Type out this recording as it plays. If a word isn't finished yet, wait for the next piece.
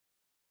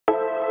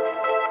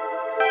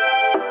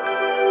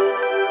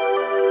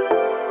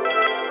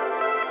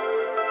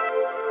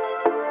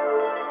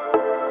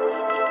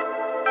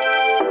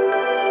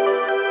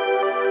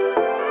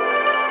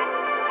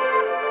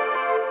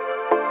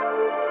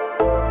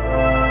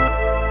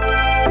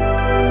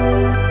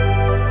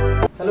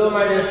Hello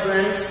my dear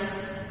friends,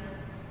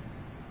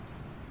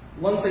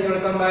 once again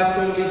welcome back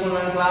to English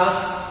online class.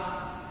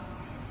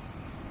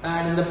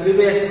 And in the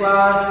previous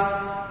class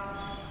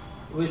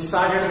we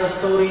started the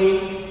story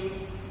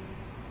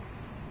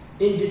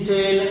in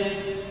detail,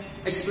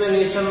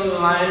 explanation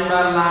line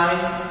by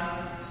line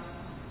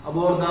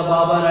about the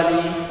Babar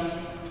Ali,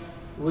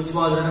 which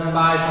was written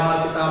by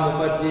Samarpita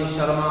Mukherjee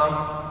Sharma,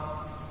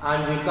 and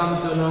we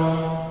come to know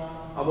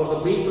about the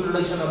brief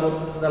introduction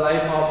about the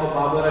life of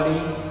Babar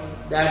Ali,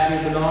 that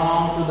he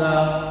belonged to the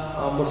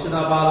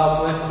Murshidabad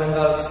of West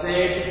Bengal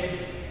state,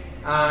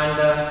 and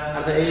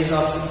at the age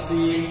of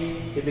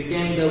 16 he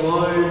became the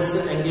world's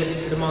youngest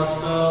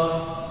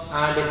headmaster.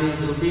 And his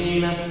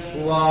routine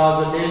was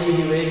daily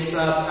he wakes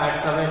up at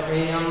 7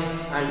 a.m.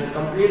 and he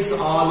completes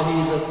all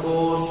his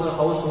course,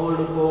 household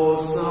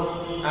course,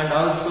 and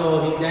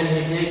also he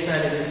takes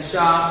an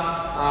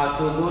rickshaw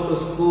to go to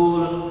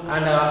school,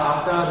 and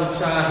after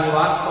rickshaw he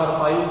walks for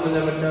 5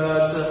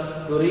 kilometers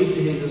to reach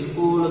his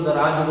school, the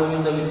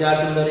Rajagovinda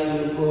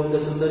Vidyasundari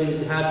Sundari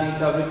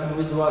Vidyapita,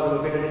 which was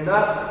located in the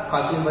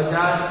Qasim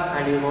Bazaar,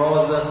 and he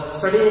was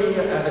studying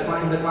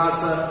in the class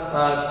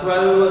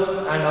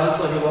 12, and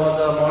also he was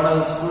a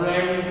model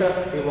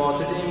student. He was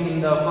sitting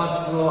in the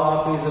first row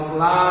of his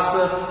class,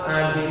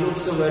 and he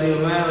looks very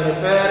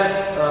fair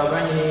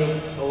when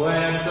he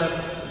wears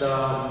the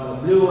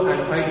blue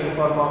and white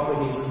uniform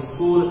of his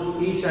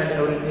school. Each and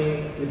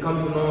everything we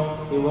come to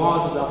know, he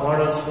was the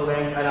model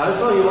student, and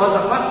also he was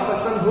the first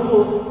person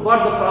who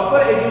got the proper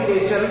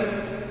education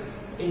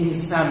in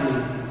his family.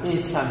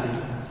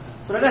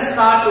 So let us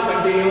start to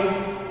continue.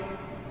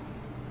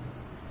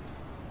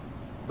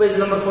 Page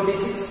number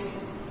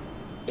 46.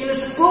 In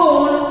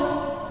school,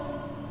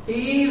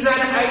 he is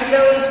an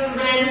ideal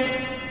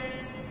student,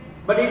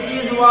 but it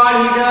is what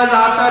he does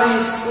after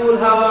his school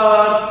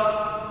hours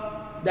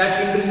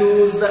that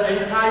introduced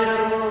the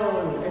entire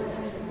world.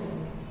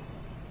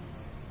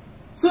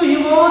 So he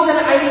was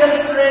an ideal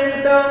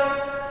student,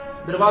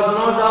 there was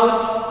no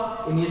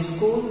doubt, in his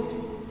school.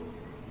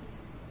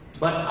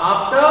 But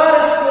after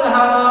school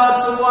hours,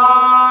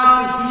 what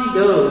he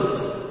does,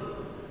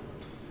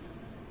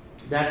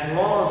 that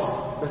was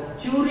the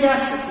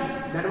curiosity,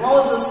 that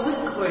was the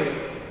secret,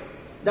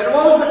 that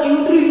was the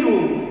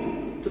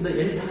intrigue to the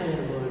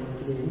entire world.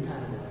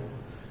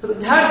 So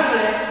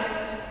ವಿದ್ಯಾರ್ಥಿಗಳೇ,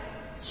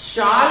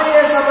 ಶಾಲೆಯ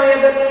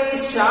ಸಮಯದಲ್ಲಿ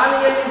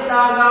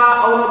ಶಾಲೆಯಲ್ಲಿದ್ದಾಗ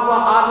ಅವರೊಬ್ಬ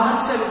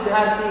ಆದರ್ಶ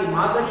ವಿದ್ಯಾರ್ಥಿ,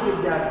 ಮಾದರಿ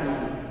ವಿದ್ಯಾರ್ಥಿ.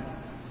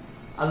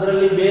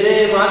 ಅದರಲ್ಲಿ ಬೇರೆ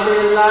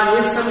ಮಾತೆಲ್ಲ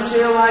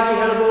ನಿಸ್ಸಂಶಯವಾಗಿ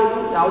ಹೇಳಬಹುದು,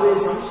 ಯಾವುದೇ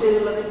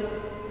ಸಂಶಯವಿಲ್ಲದೆ.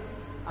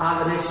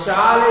 ಆದರೆ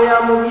ಶಾಲೆಯ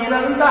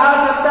ಮುಗಿದಂತಹ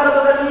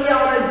ಸಂದರ್ಭದಲ್ಲಿ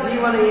ಅವರ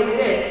ಜೀವನ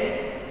ಏನಿದೆ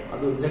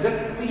ಅದು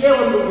ಜಗತ್ತಿಗೆ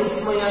ಒಂದು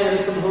ವಿಸ್ಮಯ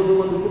ಎನಿಸಬಹುದು,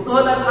 ಒಂದು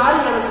ಕುತೂಹಲಕಾರಿ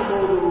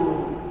ಎನಿಸಬಹುದು.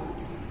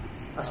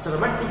 ಅಷ್ಟರ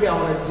ಮಟ್ಟಿಗೆ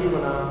ಅವರ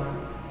ಜೀವನ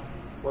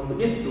ಒಂದು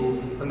ಇತ್ತು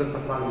ಅಂದ್ರೆ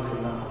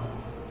ತಪ್ಪಾಗಲಿಕ್ಕಿಲ್ಲ.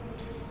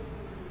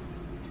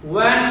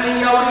 When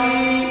every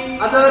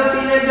other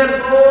teenager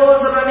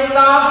goes running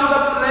off to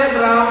the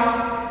playground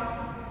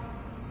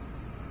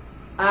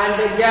and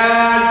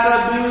gets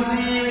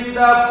busy with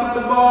the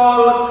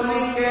football,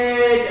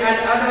 cricket and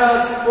other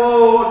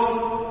sports,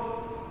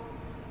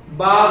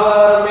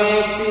 Babar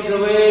makes his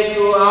way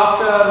to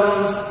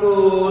afternoon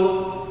school,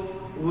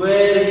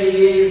 where he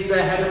is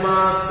the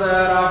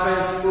headmaster of a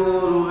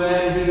school,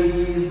 where he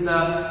is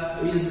the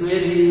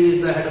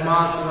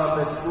headmaster of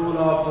a school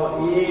of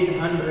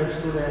 800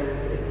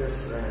 students.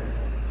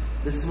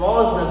 This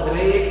was the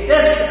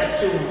greatest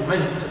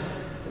achievement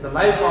in the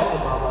life of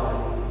Babar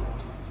Ali.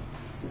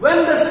 When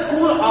the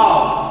school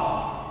off,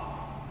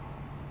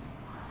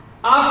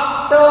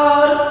 after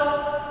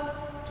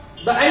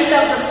the end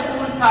of the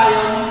school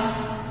time,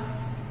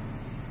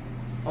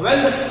 when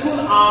the school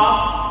off,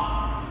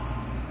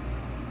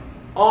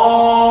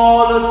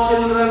 all the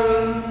children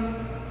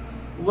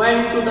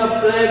went to the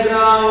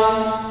playground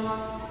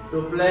to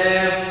play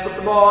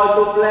football,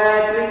 to play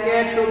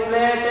cricket, to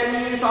play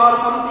tennis or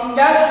something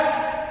else.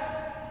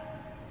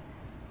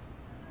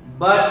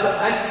 But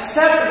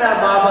except the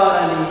Babar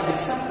Ali,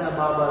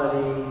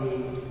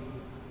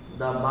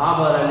 the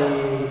Babar Ali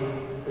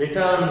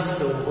returns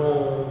to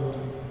home,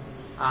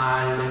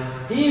 and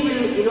he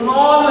will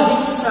involve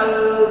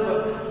himself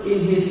in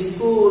his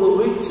school,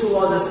 which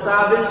was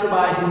established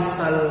by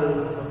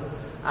himself,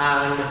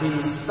 and he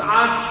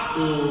starts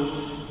to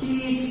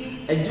teach,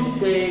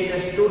 educate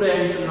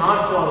students, not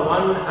for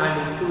 1 and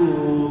 2,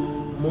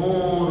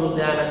 more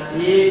than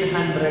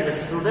 800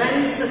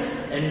 students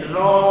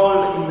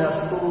enrolled in the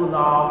school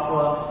of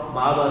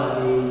Babar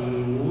Ali,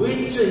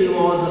 which he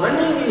was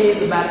running in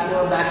his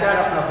backyard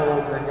of the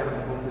home.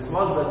 This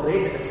was the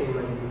great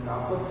achievement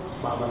of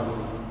Babar Ali.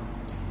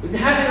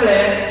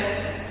 ವಿದ್ಯಾರ್ಥಿಗಳೇ,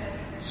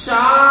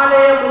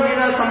 ಶಾಲೆ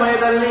ಮುಗಿದ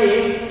ಸಮಯದಲ್ಲಿ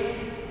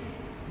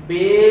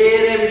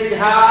ಬೇರೆ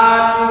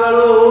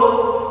ವಿದ್ಯಾರ್ಥಿಗಳು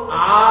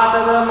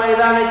ಆಟದ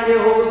ಮೈದಾನಕ್ಕೆ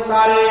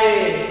ಹೋಗುತ್ತಾರೆ.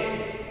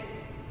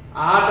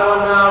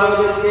 ಆಟವನ್ನು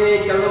ಆಡೋದಕ್ಕೆ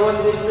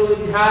ಕೆಲವೊಂದಿಷ್ಟು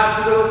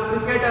ವಿದ್ಯಾರ್ಥಿಗಳು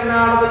ಕ್ರಿಕೆಟ್ ಅನ್ನು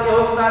ಆಡೋದಕ್ಕೆ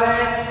ಹೋಗ್ತಾರೆ,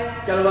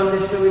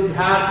 ಕೆಲವೊಂದಿಷ್ಟು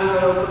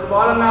ವಿದ್ಯಾರ್ಥಿಗಳು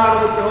ಫುಟ್ಬಾಲ್ ಅನ್ನು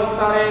ಆಡೋದಕ್ಕೆ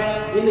ಹೋಗ್ತಾರೆ,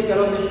 ಇನ್ನು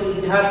ಕೆಲವೊಂದಿಷ್ಟು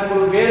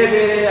ವಿದ್ಯಾರ್ಥಿಗಳು ಬೇರೆ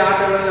ಬೇರೆ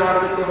ಆಟಗಳನ್ನು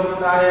ಆಡೋದಕ್ಕೆ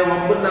ಹೋಗ್ತಾರೆ. ಇಟ್ಟಿರ್ತಾರೆ,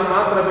 ಒಬ್ಬನ್ನ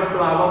ಮಾತ್ರ ಬಿಟ್ಟು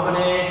ಆ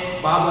ಒಬ್ಬನೇ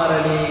ಬಾಬರ್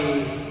ಅಲಿ.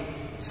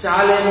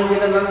 ಶಾಲೆ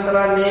ಮುಗಿದ ನಂತರ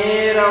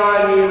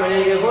ನೇರವಾಗಿ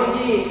ಮನೆಗೆ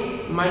ಹೋಗಿ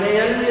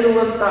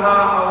ಮನೆಯಲ್ಲಿರುವಂತಹ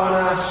ಅವನ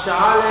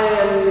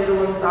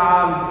ಶಾಲೆಯಲ್ಲಿರುವಂತಹ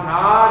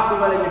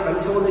ವಿದ್ಯಾರ್ಥಿಗಳಿಗೆ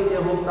ಕಲಿಸುವುದಕ್ಕೆ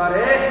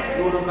ಹೋಗ್ತಾರೆ.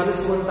 ಇವನು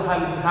ಕಲಿಸುವಂತಹ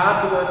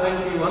ವಿದ್ಯಾರ್ಥಿಗಳ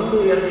ಸಂಖ್ಯೆ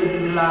 1, 2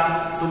 ಇರಲಿಲ್ಲ,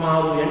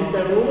 ಸುಮಾರು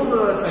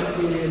 800ರ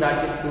ಸಂಖ್ಯೆ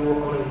ದಾಟಿತ್ತು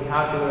ಅವನ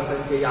ವಿದ್ಯಾರ್ಥಿಗಳ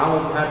ಸಂಖ್ಯೆ. ಯಾವ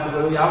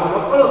ವಿದ್ಯಾರ್ಥಿಗಳು, ಯಾವ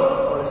ಮಕ್ಕಳು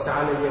ಅವನ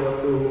ಶಾಲೆಗೆ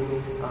ಒಂದು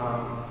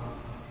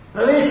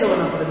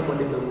ಪ್ರವೇಶವನ್ನು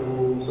ಪಡೆದುಕೊಂಡಿದ್ದವು.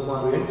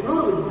 ಸುಮಾರು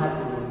 800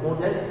 ವಿದ್ಯಾರ್ಥಿಗಳು, more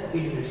than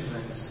 800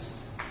 students.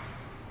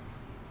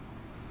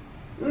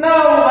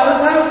 Now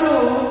welcome to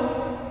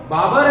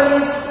Babar Ali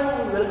School.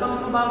 Welcome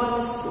to Babar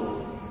Ali School.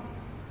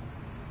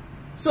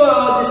 So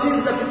this is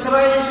the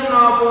picturization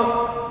of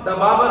the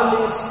Babar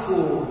Ali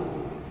School.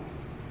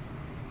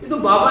 ಇದು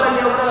ಬಾಬರ್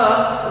ಅಲಿ ಅವರ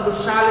ಒಂದು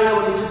ಶಾಲೆಯ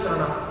ಒಂದು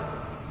ಚಿತ್ರಣ.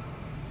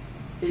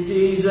 It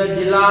is a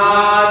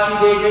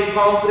dilapidated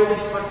concrete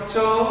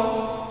structure.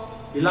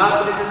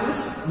 Dilapidated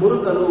means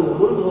ಮುರುಕಲು,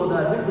 ಮುರಿದು ಹೋದ,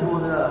 ಬಿದ್ದು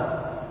ಹೋದ,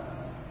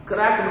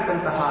 ಕ್ರ್ಯಾಕ್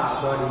ಬಿಟ್ಟಂತಹ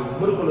ಗಾಡಿ,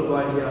 ಮುರುಕಲು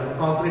ಗಾಡಿಯ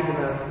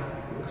ಕಾಂಕ್ರೀಟಿನ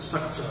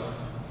structure.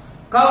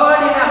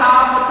 Covered in a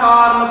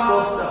half-torn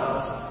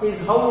posters.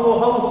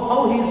 How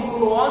his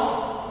school was?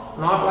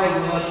 Not like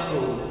your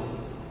school.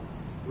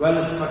 Well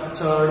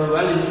structured,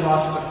 well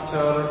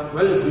infrastructured,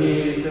 well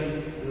built,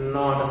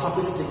 not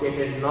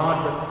sophisticated, not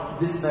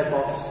this type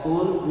of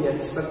school we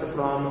expect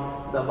from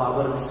the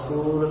Babar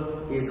school.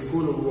 His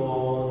school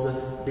was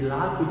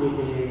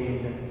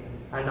dilapidated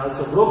and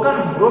also broken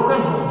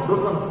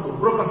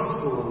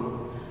school.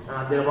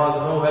 There was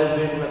no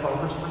well-built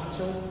concrete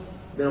structure.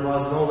 There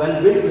was no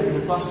well-built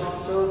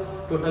infrastructure,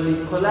 totally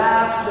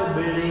collapsed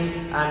building,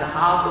 and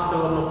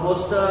half-torn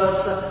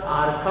posters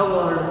are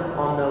covered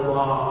on the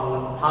wall,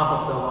 half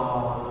of the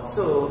wall.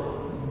 So,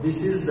 this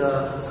is the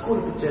school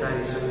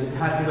picturization.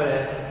 ವಿದ್ಯಾರ್ಥಿಗಳೇ,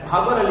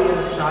 ಬಾಬರ್ ಅಲಿಯ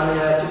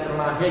ಶಾಲೆಯ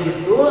ಚಿತ್ರಣ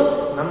ಹೇಗಿತ್ತು?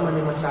 ನಮ್ಮ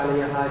ನಿಮ್ಮ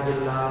ಶಾಲೆಯ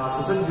ಹಾಗಿಲ್ಲ.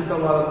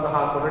 ಸುಸಜ್ಜಿತವಾದಂತಹ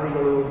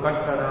ಕೊಠಡಿಗಳು,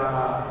 ಕಟ್ಟಡ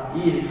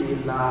ಈ ರೀತಿ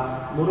ಇಲ್ಲ.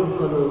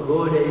 ಮುರುಕಲು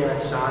ಗೋಡೆಯ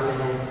ಶಾಲೆ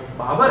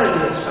ಬಾಬರ್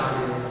ಅಲಿಯ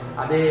ಶಾಲೆ.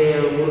 ಅದೇ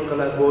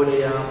ಮುರುಕಲ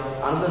ಗೋಡೆಯ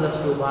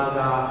ಅರ್ಧದಷ್ಟು ಭಾಗ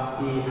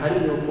ಈ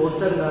ಹರಿದು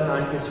ಪೋಸ್ಟರ್ಗಳನ್ನು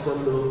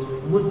ಅಂಟಿಸಿಕೊಂಡು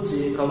ಮುಚ್ಚಿ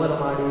ಕವರ್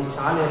ಮಾಡಿ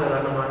ಶಾಲೆಯನ್ನು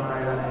ರನ್ ಮಾಡ್ತಾ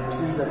ಇದ್ದಾರೆ.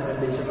 This is the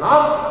condition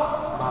of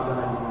Babur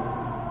Ali.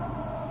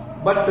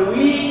 But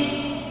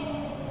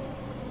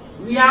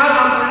we are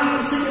not ready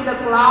to sit in the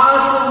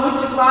class.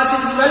 Which class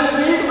is well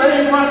built, well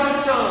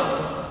infrastructure?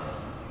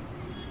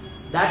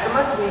 That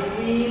much we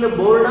feel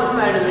boredom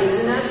and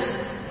laziness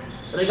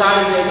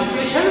regarding the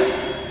education.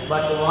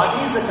 But what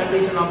is the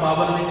condition of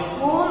Babar Ali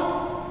School?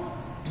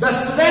 The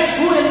students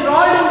who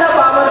enrolled in the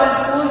Babar Ali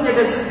School,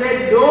 they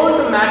don't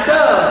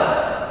matter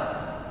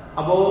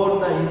about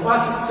the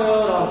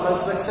infrastructure or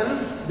construction.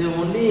 They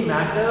only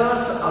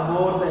matters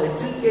about the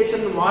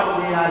education what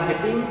they are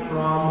getting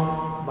from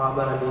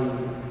Babar Ali.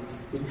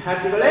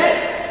 ವಿದ್ಯಾರ್ಥಿಗಳೇ,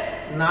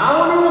 ನಾವು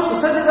ನೀವು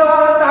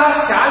ಸುಸಜ್ಜಿತವಾದಂತಹ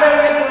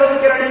ಶಾಲೆಗಳಿಗೆ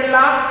ಕೊಡೋದಕ್ಕೆ ready ಇಲ್ಲ,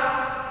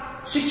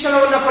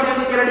 ಶಿಕ್ಷಣವನ್ನು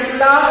ಪಡೆಯೋದಕ್ಕೆ ready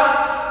ಇಲ್ಲ.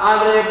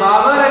 ಆದರೆ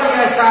ಬಾಬರ್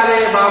ಅಲಿಯ ಶಾಲೆ,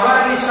 ಬಾಬರ್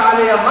ಅಲಿ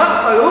ಶಾಲೆಯ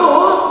ಮಕ್ಕಳು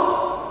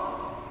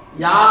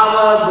ಯಾವ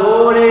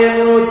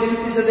ಗೋಡೆಯನ್ನು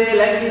ಚಿಂತಿಸದೆ,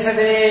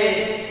 ಲೆಕ್ಕಿಸದೆ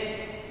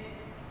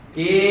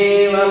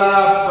ಕೇವಲ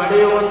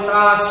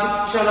ಪಡೆಯುವಂತಹ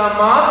ಶಿಕ್ಷಣ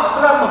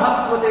ಮಾತ್ರ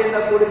ಮಹತ್ವತೆಯಿಂದ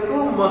ಕೂಡಿತ್ತು,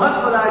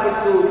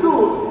 ಮಹತ್ವದಾಗಿತ್ತು. ಇದು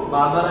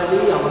ಬಾಬರ್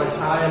ಅಲಿ ಅವರ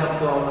ಶಾಲೆ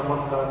ಮತ್ತು ಅವರ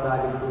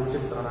ಮಕ್ಕಳದ್ದಾಗಿತ್ತು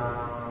ಚಿತ್ರಣ.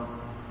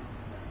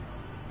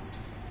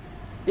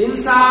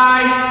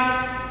 Inside,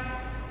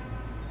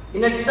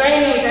 in a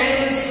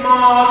tiny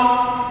small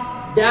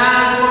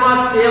damp room,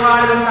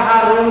 ತೇವಾಡಿದಂತಹ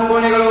room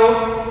ಕೋಣೆಗಳು.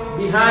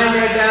 Behind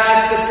a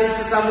desk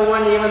sits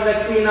someone even the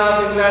Queen of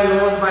England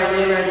knows by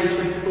name and you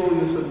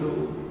should do.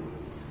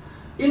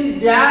 In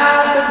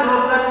that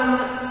broken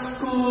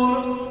school,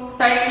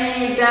 tiny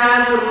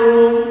damp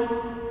room,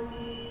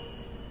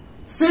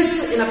 sits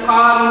in a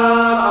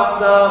corner of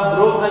the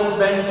broken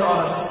bench or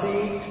a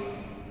seat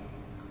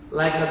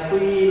like a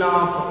Queen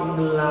of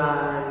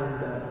England,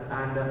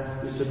 and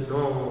you should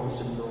know.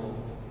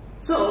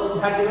 So,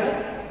 ವಿದ್ಯಾರ್ಥಿಗಳೇ,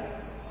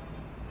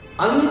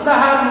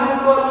 ಅಂತಹ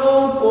ಮುರುಕಲು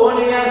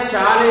ಕೋಣೆಯ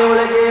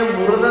ಶಾಲೆಯೊಳಗೆ,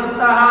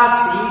 ಮುರಿದಂತಹ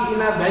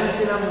ಸೀಟಿನ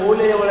ಬೆಂಚಿನ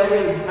ಮೂಲೆಯ ಒಳಗೆ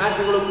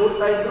ವಿದ್ಯಾರ್ಥಿಗಳು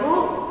ಕೂಡ್ತಾ ಇದ್ರು.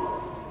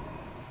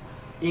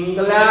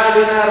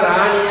 ಇಂಗ್ಲೆಂಡಿನ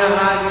ರಾಣಿಯ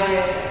ಹಾಗೆ.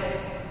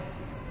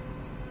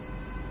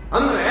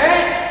 ಅಂದ್ರೆ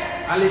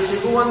ಅಲ್ಲಿ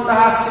ಸಿಗುವಂತಹ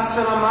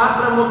ಶಿಕ್ಷಣ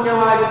ಮಾತ್ರ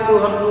ಮುಖ್ಯವಾಗಿತ್ತು,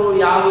 ಹೊರತು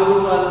ಯಾವುದೂ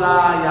ಅಲ್ಲ.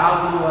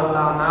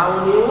 ನಾವು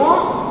ನೀವು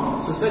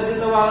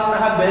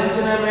ಸುಸಜ್ಜಿತವಾದಂತಹ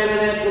ಬೆಂಚಿನ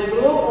ಮೇಲೆ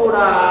ಕೂತ್ರೂ ಕೂಡ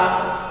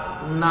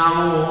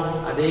ನಾವು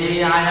ಅದೇ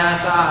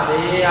ಆಯಾಸ,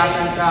 ಅದೇ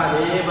ಆತಂಕ,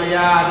 ಅದೇ ಭಯ,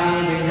 ಅದೇ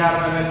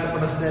ಬೇಜಾರನ್ನ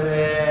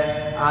ವ್ಯಕ್ತಪಡಿಸ್ತೇವೆ.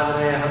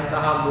 ಆದರೆ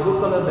ಅಂತಹ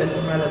ಮುರುಕಲ ಬೆಂಚ್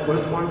ಮೇಲೆ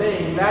ಕುಳಿತುಕೊಂಡೇ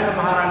ಇಂಗ್ಲೆಂಡ್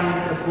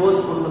ಮಹಾರಾಣಿಯಂತೆ ಪೋಸ್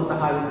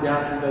ಕೊಡುವಂತಹ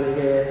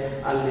ವಿದ್ಯಾರ್ಥಿಗಳಿಗೆ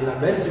ಅಲ್ಲಿನ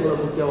ಬೆಂಚ್ಗಳು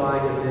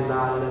ಮುಖ್ಯವಾಗಿರಲಿಲ್ಲ,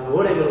 ಅಲ್ಲಿನ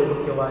ಗೋಡೆಗಳು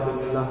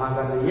ಮುಖ್ಯವಾಗಿರಲಿಲ್ಲ.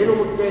 ಹಾಗಾದ್ರೆ ಏನು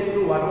ಮುಖ್ಯ ಇತ್ತು?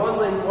 What was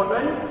the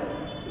important?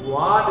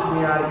 What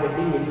they are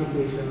getting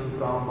education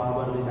from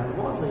Babur Ali. That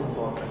was the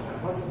important.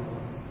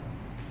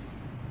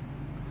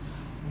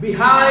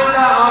 Behind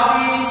the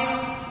office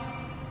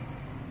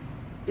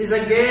is a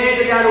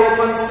gate that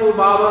opens to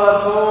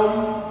Babar's home.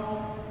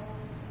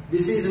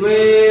 This is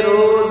where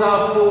rows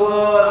of poor,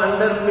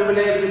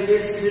 underprivileged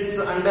kids sit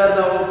under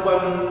the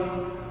open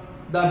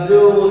the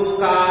blue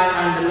sky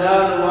and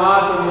learn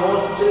what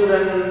most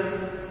children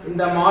in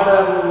the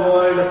modern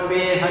world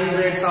pay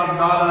hundreds of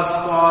dollars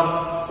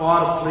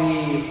for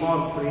free.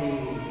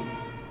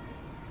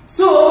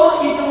 So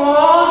it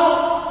was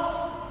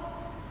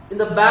in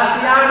the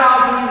backyard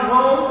of his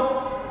home.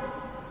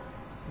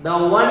 The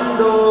one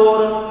door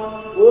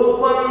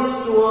opens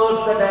towards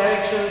the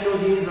direction to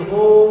his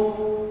home,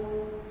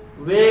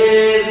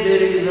 where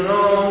there is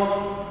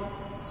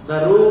the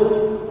roof.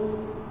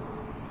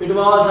 It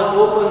was an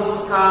open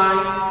sky.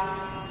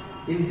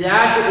 In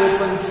that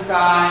open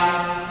sky,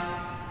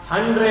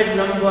 100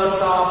 numbers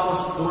of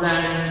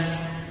students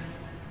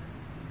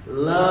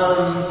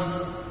learns,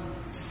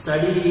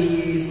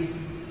 studies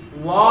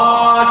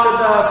what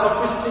the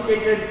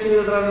sophisticated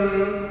children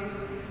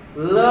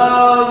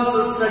learns,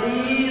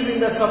 studies in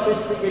the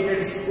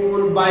sophisticated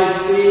school by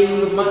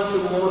paying much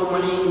more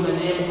money in the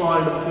name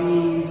called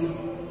fees.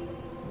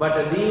 But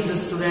these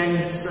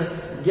students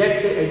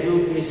get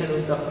education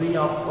with a free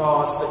of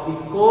cost,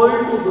 equal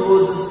to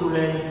those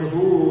students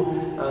who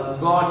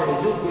got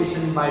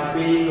education by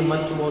paying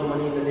much more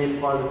money in the name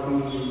called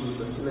fees.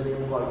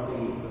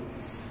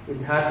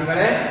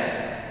 ವಿದ್ಯಾರ್ಥಿಗಳೇ,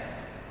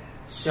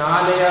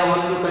 ಶಾಲೆಯ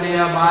ಒಂದು ಕಡೆಯ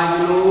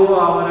ಬಾಗಿಲು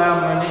ಅವರ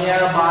ಮನೆಯ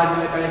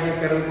ಬಾಗಿಲ ಕಡೆಗೆ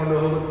ಕರೆದುಕೊಂಡು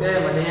ಹೋಗುತ್ತೆ,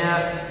 ಮನೆಯ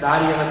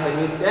ದಾರಿಯನ್ನು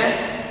ತೆಗೆಯುತ್ತೆ.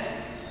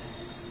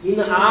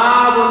 ಇನ್ನು ಆ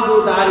ಒಂದು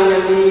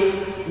ದಾರಿಯಲ್ಲಿ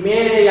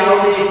ಮೇಲೆ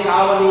ಯಾವುದೇ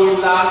ಚಾವಣಿ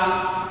ಇಲ್ಲ,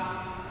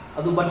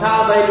 ಅದು ಬಟಾ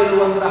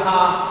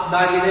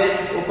ಬಯಲಿರುವಂತಹದಾಗಿದೆ,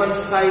 ಓಪನ್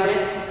ಸ್ಕೈ ಇದೆ.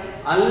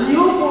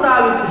 ಅಲ್ಲಿಯೂ ಕೂಡ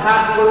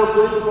ವಿದ್ಯಾರ್ಥಿಗಳು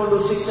ಕುಳಿತುಕೊಂಡು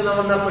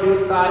ಶಿಕ್ಷಣವನ್ನ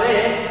ಪಡೆಯುತ್ತಾರೆ.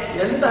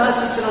 ಎಂತಹ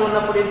ಶಿಕ್ಷಣವನ್ನ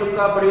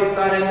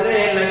ಪಡೆಯುತ್ತಾರೆ ಅಂದ್ರೆ,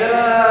 ನಗರ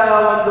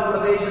ಒಂದು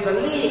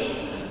ಪ್ರದೇಶದಲ್ಲಿ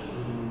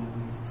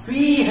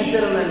ಫೀ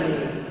ಹೆಸರಿನಲ್ಲಿ,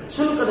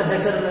 ಶುಲ್ಕದ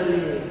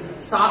ಹೆಸರಿನಲ್ಲಿ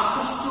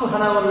ಸಾಕಷ್ಟು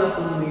ಹಣವನ್ನು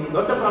ತುಂಬಿ,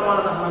 ದೊಡ್ಡ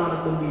ಪ್ರಮಾಣದ ಹಣವನ್ನು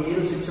ತುಂಬಿ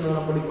ಏನು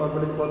ಶಿಕ್ಷಣವನ್ನು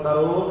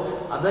ಪಡೆದುಕೊಳ್ತಾರೋ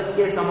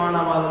ಅದಕ್ಕೆ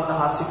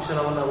ಸಮಾನವಾದಂತಹ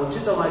ಶಿಕ್ಷಣವನ್ನು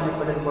ಉಚಿತವಾಗಿ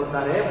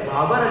ಪಡೆದುಕೊಳ್ತಾರೆ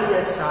ಬಾಬರ್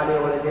ಅಲಿಯ ಶಾಲೆಯ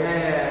ಒಳಗೆ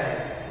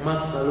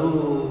ಮಕ್ಕಳು.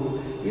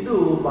 ಇದು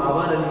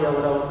ಬಾಬರ್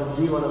ಅಲಿಯವರ ಒಂದು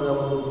ಜೀವನದ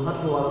ಒಂದು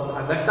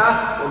ಮಹತ್ವವಾದಂತಹ ಘಟ್ಟ,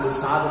 ಒಂದು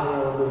ಸಾಧನೆಯ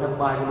ಒಂದು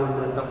ಹೆಬ್ಬಾಗಿಲು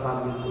ಅಂದ್ರೆ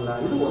ತಪ್ಪಾಗಲಿಕ್ಕಿಲ್ಲ.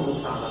 ಇದು ಒಂದು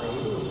ಸಾಧನೆ.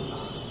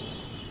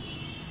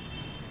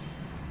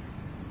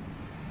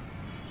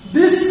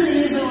 This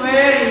is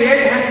where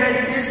 800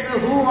 kids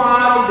who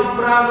are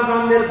deprived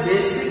from their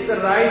basic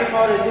right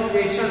for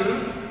education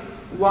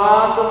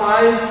walk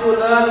miles to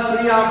learn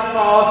free of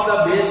cost the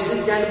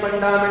basic and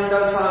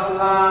fundamentals of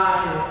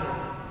life.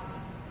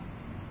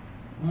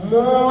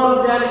 More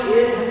than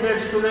 800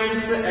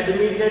 students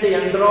admitted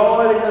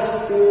enrolled in the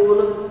school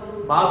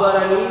Babar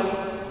Ali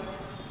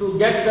to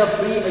get the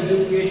free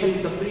education,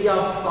 the free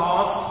of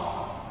cost,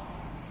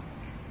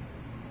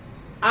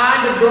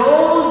 and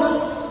those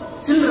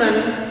children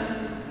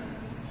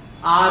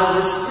are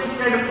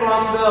restricted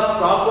from the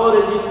proper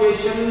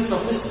education,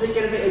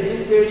 sophisticated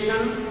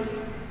education,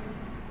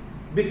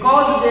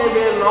 because they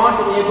were not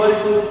able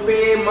to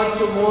pay much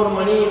more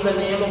money in the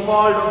name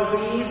called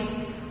fees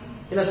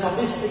in a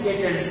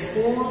sophisticated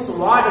schools,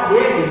 what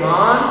they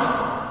demand.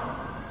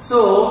 So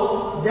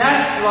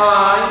that's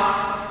why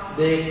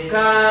they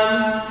come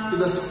to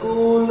the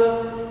school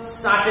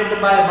started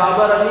by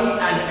Babar Ali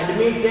and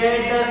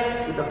admitted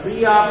with a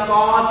free of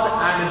cost,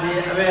 and they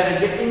were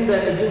getting the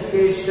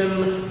education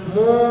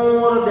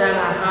more than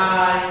a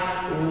high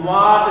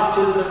what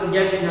children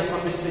get in a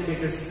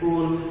sophisticated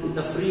school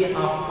with a free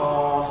of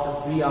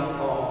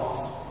cost.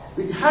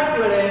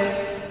 ವಿದ್ಯಾರ್ಥಿಗಳೇ,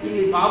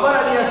 ಇಲ್ಲಿ ಬಾಬರ್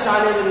ಅಲಿಯ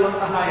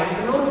ಶಾಲೆಯಲ್ಲಿರುವಂತಹ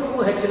 800ಕ್ಕೂ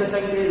ಹೆಚ್ಚಿನ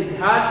ಸಂಖ್ಯೆಯ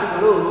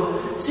ವಿದ್ಯಾರ್ಥಿಗಳು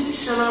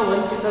ಶಿಕ್ಷಣ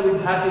ವಂಚಿತ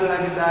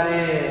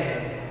ವಿದ್ಯಾರ್ಥಿಗಳಾಗಿದ್ದಾರೆ.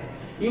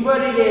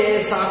 ಇವರಿಗೆ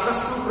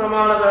ಸಾಕಷ್ಟು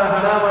ಪ್ರಮಾಣದ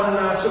ಹಣವನ್ನ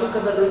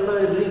ಶುಲ್ಕದ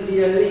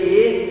ರೀತಿಯಲ್ಲಿ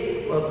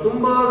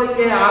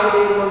ತುಂಬುವುದಕ್ಕೆ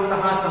ಆಗದೇ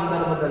ಇರುವಂತಹ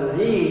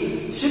ಸಂದರ್ಭದಲ್ಲಿ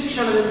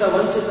ಶಿಕ್ಷಣದಿಂದ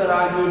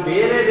ವಂಚಿತರಾಗಿ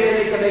ಬೇರೆ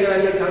ಬೇರೆ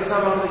ಕಡೆಗಳಲ್ಲಿ ಕೆಲಸ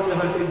ಮಾಡೋದಕ್ಕೆ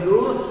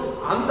ಹೊರಟಿದ್ರು.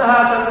 ಅಂತಹ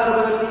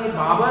ಸಂದರ್ಭದಲ್ಲಿ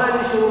ಬಾಬರ್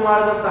ಅಲಿ ಶುರು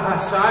ಮಾಡಿದಂತಹ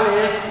ಶಾಲೆ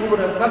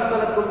ಇವರ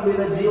ಕತ್ತಲ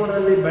ತುಂಬಿದ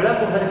ಜೀವನದಲ್ಲಿ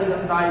ಬೆಳಕು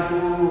ಹರಿಸಿದಂತಾಯಿತು.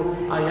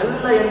 ಆ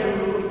ಎಲ್ಲ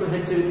 800ಕ್ಕೂ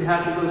ಹೆಚ್ಚು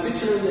ವಿದ್ಯಾರ್ಥಿಗಳು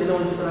ಶಿಕ್ಷಣದಿಂದ ಏನೋ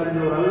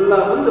ವಂಚಿತರಾಗಿದ್ದವರೆಲ್ಲ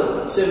ಒಂದು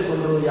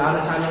ಸೇರಿಕೊಂಡ್ರು ಯಾರ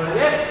ಶಾಲೆ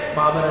ಒಳಗೆ?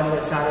 ಬಾಬರ್ ಅಲಿಯ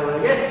ಶಾಲೆ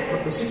ಒಳಗೆ.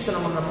 ಮತ್ತು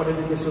ಶಿಕ್ಷಣವನ್ನು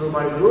ಪಡೆಯೋದಕ್ಕೆ ಶುರು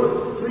ಮಾಡಿದ್ರು.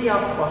 ಫ್ರೀ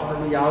ಆಫ್ ಕಾಸ್ಟ್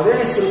ನಲ್ಲಿ, ಯಾವುದೇ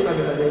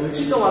ಶುಲ್ಕವಿಲ್ಲದೆ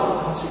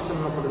ಉಚಿತವಾದಂತಹ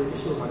ಶಿಕ್ಷಣವನ್ನು ಪಡೆಯೋದಕ್ಕೆ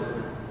ಶುರು ಮಾಡಿದ್ರು.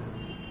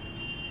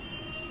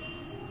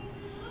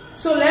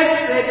 So let's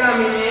take a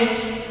minute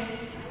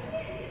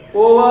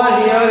over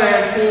here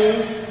and think,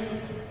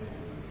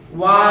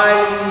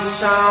 while we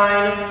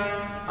shine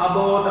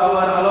about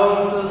our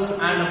allowances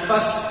and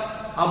fuss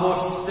about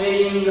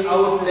staying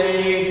out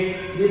late,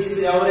 this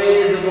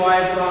average boy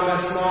from a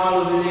small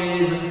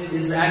village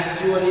is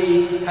actually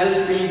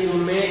helping to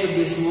make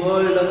this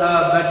world a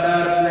better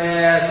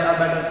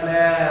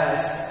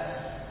place.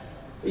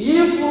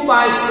 If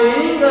by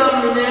spending a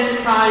minute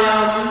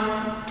time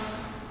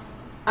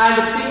and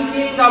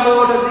thinking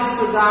about this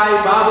guy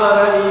Babar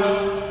Ali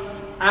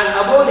and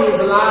about his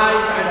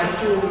life and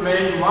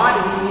achievement, what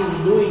he is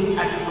doing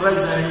at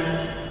present,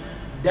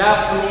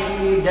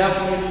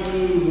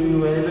 definitely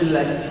we will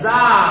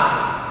examine,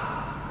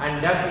 and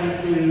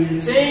definitely we will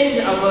change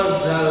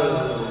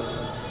ourselves,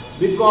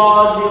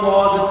 because he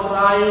was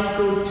trying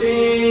to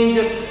change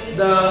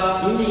the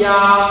India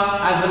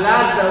as well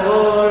as the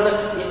world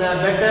in in a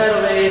better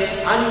way.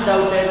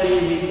 Undoubtedly,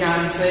 we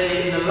can say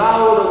in a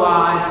loud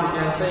voice. We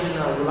can say in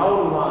a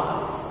loud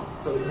voice.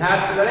 So,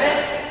 ವಿದ್ಯಾರ್ಥಿಗಳೇ,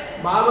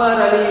 ಬಾಬರ್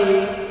ಅಲಿ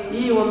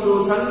ಈ ಒಂದು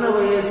ಸಣ್ಣ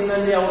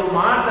ವಯಸ್ಸಿನಲ್ಲಿ ಅವರು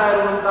ಮಾಡ್ತಾ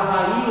ಇರುವಂತಹ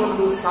ಈ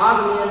ಒಂದು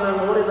ಸಾಧನೆಯನ್ನ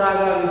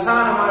ನೋಡಿದಾಗ,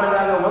 ವಿಚಾರ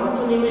ಮಾಡಿದಾಗ,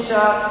 ಒಂದು ನಿಮಿಷ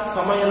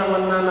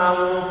ಸಮಯವನ್ನ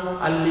ನಾವು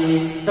ಅಲ್ಲಿ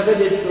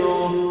ತೆಗೆದಿಟ್ಟು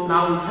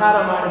ನಾವು ವಿಚಾರ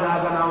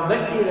ಮಾಡಿದಾಗ ನಾವು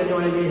ಗಟ್ಟಿ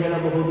ದನಿಯೊಳಗೆ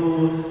ಹೇಳಬಹುದು,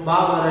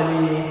 ಬಾಬರ್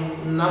ಅಲಿ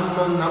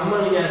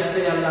ನಮ್ಮನಿಗೆ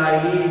ಅಷ್ಟೇ ಅಲ್ಲ,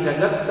 ಇಡೀ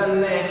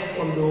ಜಗತ್ತನ್ನೇ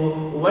ಒಂದು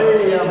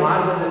ಒಳ್ಳೆಯ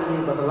ಮಾರ್ಗದಲ್ಲಿ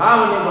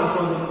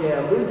ಬದಲಾವಣೆಗೊಳಿಸೋದಕ್ಕೆ,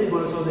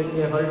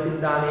 ಅಭಿವೃದ್ಧಿಗೊಳಿಸೋದಕ್ಕೆ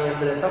ಹೊರಟಿದ್ದಾನೆ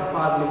ಅಂದ್ರೆ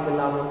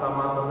ತಪ್ಪಾಗ್ಲಿಕ್ಕಿಲ್ಲ ಅನ್ನುವಂತ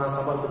ಮಾತನ್ನ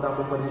ಸಮರ್ಪಿತ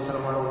ಉಪದೇಶನ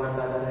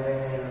ಮಾಡುವಂತಾದರೆ.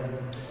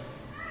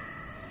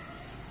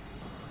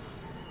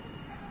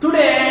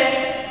 Today,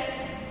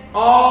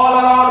 all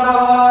around the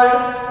world,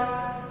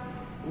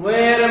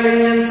 where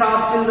millions of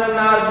children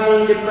are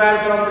being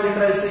deprived from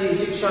literacy,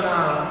 shikshana,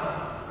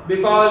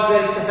 because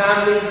their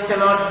families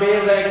cannot bear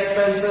the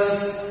expenses,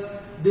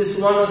 this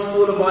one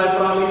schoolboy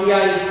from India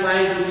is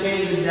trying to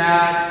change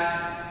that,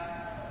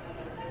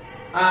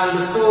 and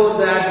so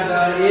that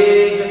the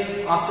age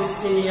of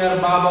 16-year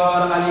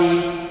Babar Ali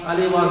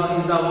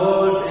is the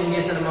world's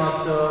youngest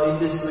headmaster. In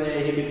this way,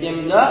 he became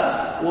the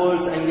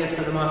world's youngest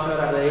headmaster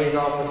at the age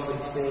of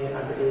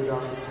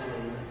 16.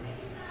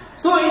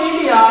 So in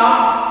India,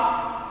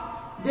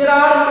 there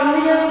are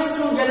millions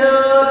together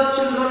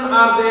children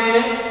are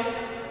there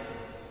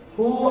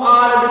who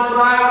are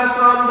deprived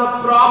from the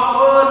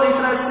proper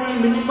literacy,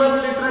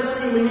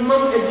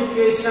 minimum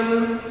education,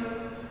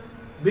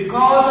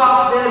 because of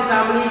their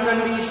family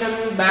condition,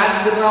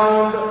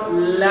 background,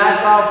 lack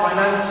of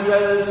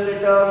financial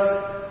status,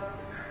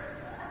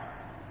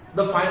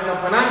 the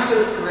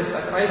financial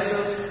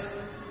crisis.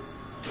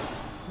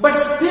 But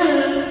still,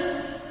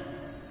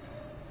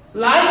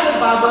 like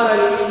Babar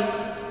Ali,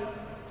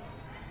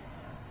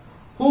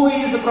 who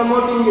is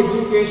promoting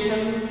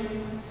education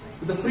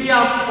with free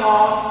of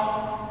cost,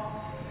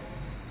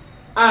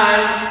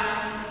 and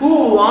who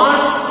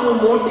wants to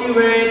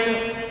motivate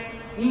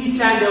each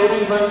and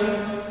everyone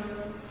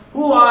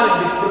who are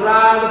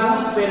deprived,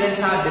 whose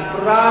parents are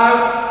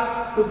deprived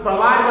to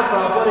provide the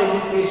proper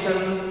education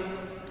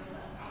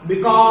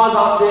because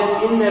of their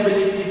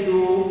inability to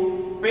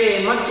pay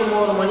much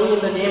more money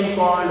in the name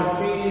called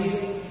fees.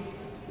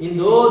 In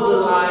those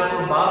life,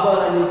 Babar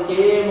Ali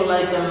came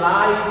like a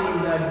light in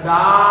the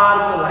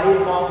dark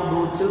life of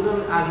those children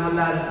as well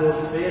as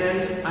those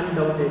parents,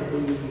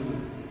 undoubtedly.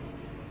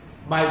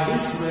 By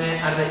this way,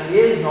 at the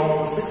age of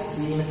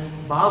 16,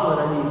 Babar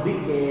Ali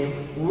became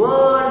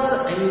world's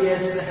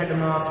youngest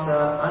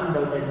headmaster,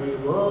 undoubtedly.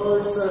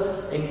 World's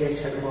youngest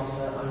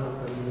headmaster,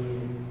 undoubtedly.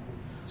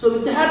 So,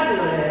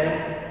 ವಿದ್ಯಾರ್ಥಿಗಳೇ,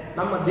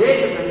 ನಮ್ಮ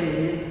ದೇಶದಲ್ಲಿ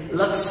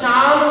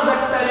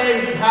ಲಕ್ಷಾನುಗಟ್ಟಲೆ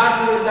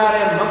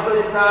ವಿದ್ಯಾರ್ಥಿಗಳಿದ್ದಾರೆ,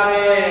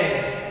 ಮಕ್ಕಳಿದ್ದಾರೆ.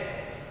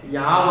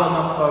 ಯಾವ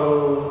ಮಕ್ಕಳು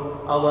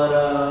ಅವರ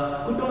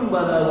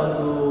ಕುಟುಂಬದ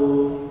ಒಂದು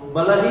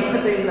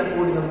ಬಲಹೀನತೆಯಿಂದ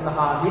ಕೂಡಿದಂತಹ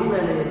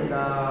ಹಿನ್ನೆಲೆಯಿಂದ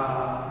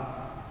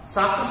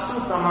ಸಾಕಷ್ಟು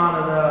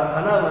ಪ್ರಮಾಣದ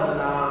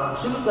ಹಣವನ್ನ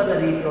ಶುಲ್ಕದ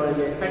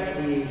ರೀತಿಯೊಳಗೆ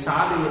ಕಟ್ಟಿ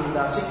ಶಾಲೆಯಿಂದ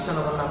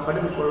ಶಿಕ್ಷಣವನ್ನ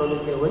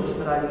ಪಡೆದುಕೊಳ್ಳೋದಕ್ಕೆ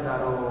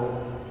ವಂಚಿತರಾಗಿದ್ದಾರೋ,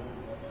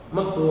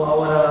 ಮತ್ತು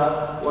ಅವರ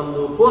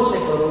ಒಂದು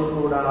ಪೋಷಕರು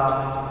ಕೂಡ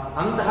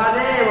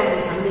ಅಂತಹದೇ ಒಂದು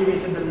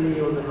ಸನ್ನಿವೇಶದಲ್ಲಿ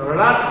ಒಂದು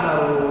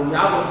ನರಳಾಡ್ತಿದ್ದಾರೋ,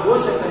 ಯಾವ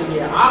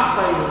ಪೋಷಕರಿಗೆ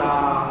ಆಗ್ತಾ ಇಲ್ಲ,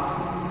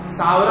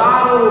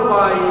 ಸಾವಿರಾರು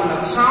ರೂಪಾಯಿ,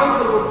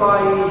 ಲಕ್ಷಾಂತರ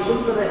ರೂಪಾಯಿ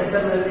ಶುಲ್ಕದ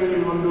ಹೆಸರಿನಲ್ಲಿ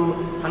ಒಂದು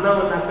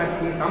ಹಣವನ್ನ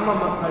ಕಟ್ಟಿ ತಮ್ಮ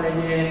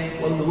ಮಕ್ಕಳಿಗೆ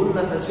ಒಂದು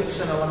ಉನ್ನತ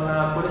ಶಿಕ್ಷಣವನ್ನ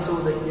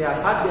ಕೊಡಿಸುವುದಕ್ಕೆ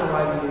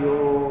ಅಸಾಧ್ಯವಾಗಿದೆಯೋ,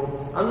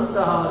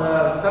 ಅಂತಹವರ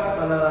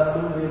ಕತ್ತಲ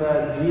ತುಂಬಿದ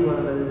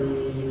ಜೀವನದಲ್ಲಿ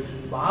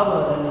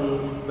ಬಾಬರ್ ಅಲಿ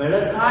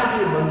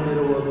ಬೆಳಕಾಗಿ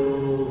ಬಂದಿರುವುದು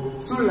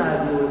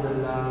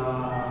ಸುಳ್ಳಾಗಿರುವುದಿಲ್ಲ.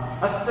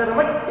 ಅಷ್ಟರ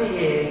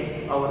ಮಟ್ಟಿಗೆ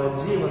ಅವರ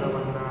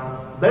ಜೀವನವನ್ನ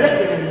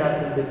ಬೆಳಕಿನಿಂದ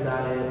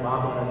ತುಂಬಿದ್ದಾರೆ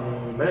ಬಾಬರ್ ಅಲಿ,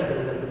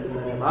 ಬೆಳಕಿನಿಂದ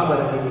ತುಂಬಿದ್ದಾರೆ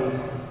ಬಾಬರ್ ಅಲಿ.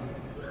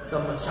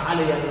 ತಮ್ಮ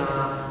ಶಾಲೆಯನ್ನ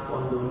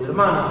ಒಂದು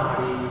ನಿರ್ಮಾಣ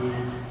ಮಾಡಿ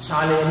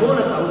ಶಾಲೆಯ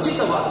ಮೂಲಕ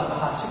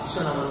ಉಚಿತವಾದಂತಹ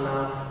ಶಿಕ್ಷಣವನ್ನ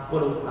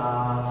ಕೊಡುತ್ತಾ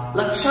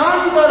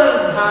ಲಕ್ಷಾಂತರ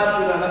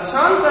ವಿದ್ಯಾರ್ಥಿಗಳ,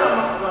 ಲಕ್ಷಾಂತರ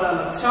ಮಕ್ಕಳ,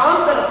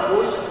 ಲಕ್ಷಾಂತರ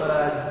ಪೋಷಕರ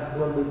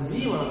ಒಂದು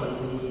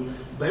ಜೀವನದಲ್ಲಿ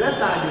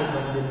ಬೆಳಕಾಗಿ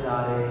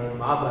ಬಂದಿದ್ದಾರೆ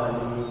ಬಾಬರ್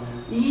ಅಲಿ.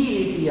 ಈ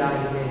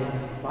ರೀತಿಯಾಗಿದೆ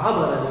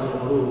ಬಾಬರ್ ಅಲಿ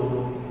ಅವರು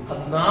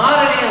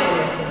 16ನೇ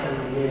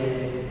ವಯಸ್ಸಿನಲ್ಲಿಯೇ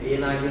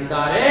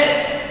ಏನಾಗಿದ್ದಾರೆ,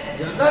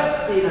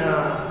 ಜಗತ್ತಿನ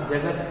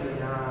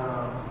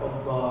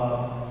ಒಬ್ಬ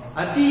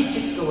ಅತಿ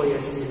ಚಿಕ್ಕ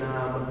ವಯಸ್ಸಿನ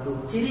ಮತ್ತು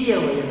ಕಿರಿಯ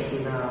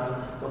ವಯಸ್ಸಿನ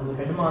ಒಂದು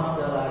ಹೆಡ್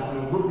ಮಾಸ್ಟರ್ ಆಗಿ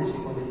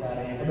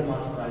ಗುರುತಿಸಿಕೊಂಡಿದ್ದಾರೆ.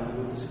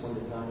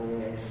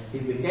 He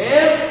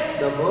became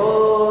the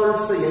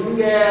world's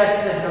youngest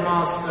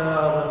headmaster,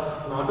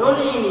 not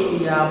only in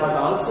India but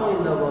also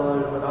in the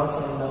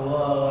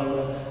world,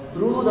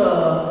 through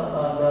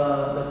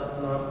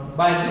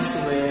by this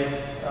way,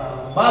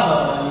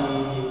 Babar Ali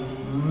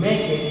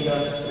making the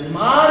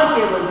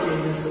remarkable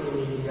changes in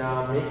India,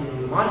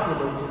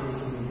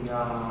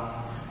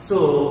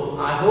 So,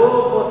 I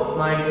hope,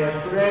 my dear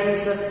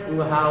students,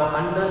 you have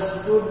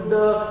understood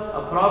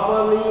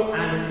properly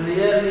and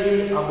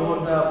clearly about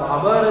the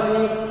Babar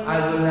Ali,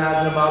 as well as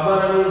the Babar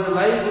Ali's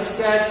life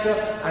sketch,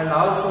 and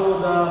also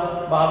the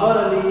Babar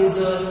Ali's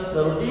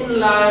the routine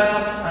life,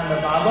 and the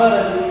Babar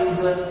Ali's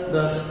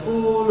the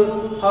school,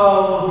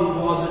 how he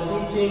was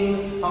teaching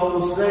teaching, how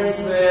students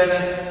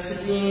were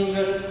sitting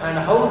and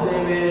how they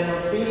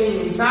were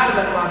feeling inside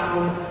the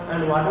classroom,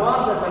 and what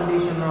was the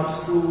condition of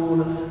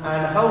school,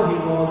 and how he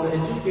was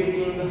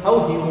educating,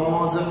 how he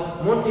was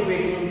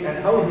motivating,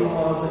 and how he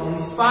was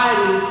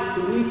inspiring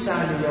to each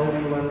and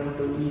everyone,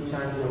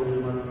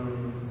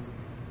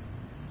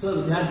 So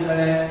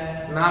ವಿದ್ಯಾರ್ಥಿಗಳೇ,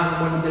 ನಾನು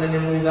ಅನ್ಕೊಂಡಿದ್ದೇನೆ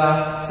ನೀವು ಈಗ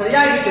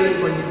ಸರಿಯಾಗಿ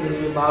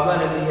ತಿಳಿದುಕೊಂಡಿದ್ದೀರಿ.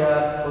 ಬಾಬರ್ ಅಲಿಯ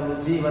ಒಂದು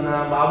ಜೀವನ,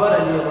 ಬಾಬರ್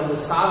ಅಲಿಯ ಒಂದು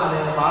ಸಾಧನೆ,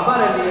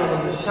 ಬಾಬರ್ ಅಲಿಯ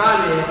ಒಂದು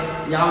ಶಾಲೆ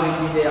ಯಾವ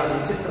ರೀತಿ ಇದೆ, ಅದರ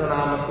ಚಿತ್ರಣ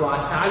ಮತ್ತು ಆ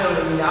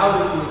ಶಾಲೆಯೊಳಗೆ ಯಾವ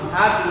ರೀತಿ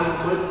ವಿದ್ಯಾರ್ಥಿಗಳು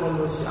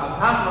ಕುಳಿತುಕೊಂಡು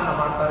ಅಭ್ಯಾಸವನ್ನ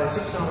ಮಾಡ್ತಾರೆ,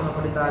 ಶಿಕ್ಷಣವನ್ನು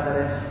ಪಡಿತಾ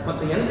ಇದ್ದಾರೆ,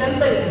 ಮತ್ತು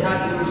ಎಂತೆಂಥ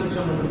ವಿದ್ಯಾರ್ಥಿಗಳು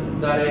ಶಿಕ್ಷಣವನ್ನು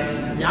ಪಡಿತಿದ್ದಾರೆ,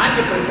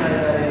 ಯಾಕೆ ಪಡಿತಾ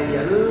ಇದ್ದಾರೆ,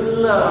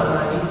 ಎಲ್ಲವನ್ನ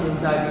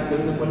ಇಂಚಾಗಿ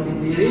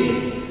ತಿಳಿದುಕೊಂಡಿದ್ದೀರಿ.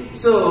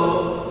 So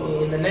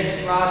in the next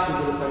class we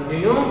will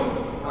continue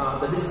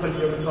the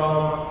discussion from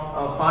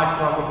part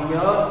from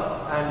here,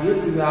 and if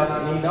you have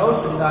any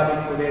doubts regarding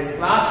today's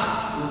class,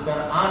 you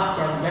can ask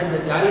and get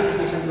the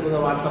clarification through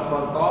the WhatsApp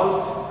or call.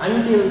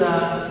 Until the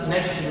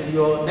next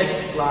video,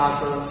 next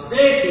class,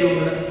 stay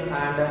tuned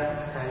and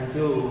thank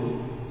you.